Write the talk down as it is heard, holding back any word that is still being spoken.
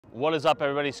What is up,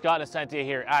 everybody? Scott and Ascentia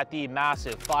here at the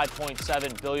massive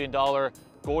 $5.7 billion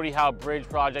Gordie Howe Bridge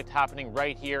project happening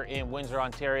right here in Windsor,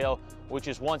 Ontario, which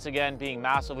is once again being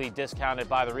massively discounted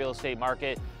by the real estate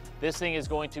market. This thing is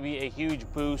going to be a huge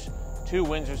boost to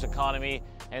Windsor's economy,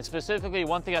 and specifically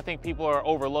one thing I think people are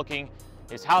overlooking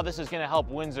is how this is going to help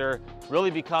Windsor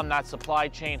really become that supply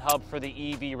chain hub for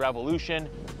the EV revolution.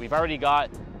 We've already got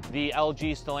the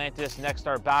LG Stellantis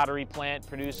Nexstar battery plant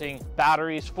producing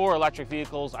batteries for electric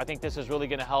vehicles. I think this is really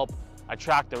going to help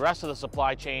attract the rest of the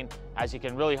supply chain, as you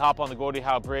can really hop on the Gordie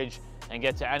Howe Bridge and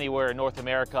get to anywhere in North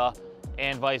America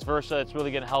and vice versa. It's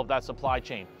really going to help that supply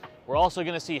chain. We're also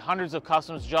going to see hundreds of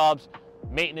customs jobs,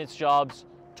 maintenance jobs,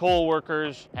 toll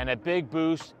workers, and a big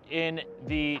boost in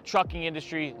the trucking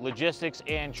industry, logistics,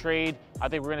 and trade. I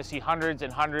think we're going to see hundreds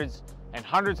and hundreds and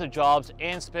hundreds of jobs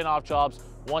and spin-off jobs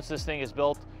once this thing is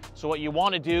built. So what you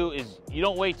want to do is you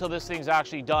don't wait till this thing's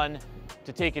actually done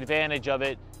to take advantage of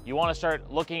it. You want to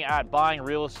start looking at buying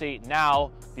real estate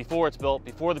now before it's built,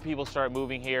 before the people start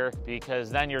moving here, because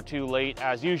then you're too late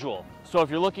as usual. So if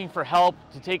you're looking for help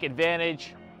to take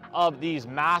advantage of these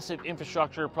massive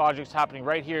infrastructure projects happening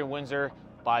right here in Windsor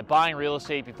by buying real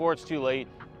estate before it's too late,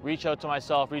 reach out to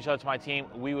myself, reach out to my team.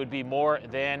 We would be more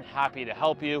than happy to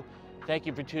help you. Thank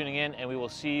you for tuning in, and we will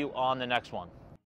see you on the next one.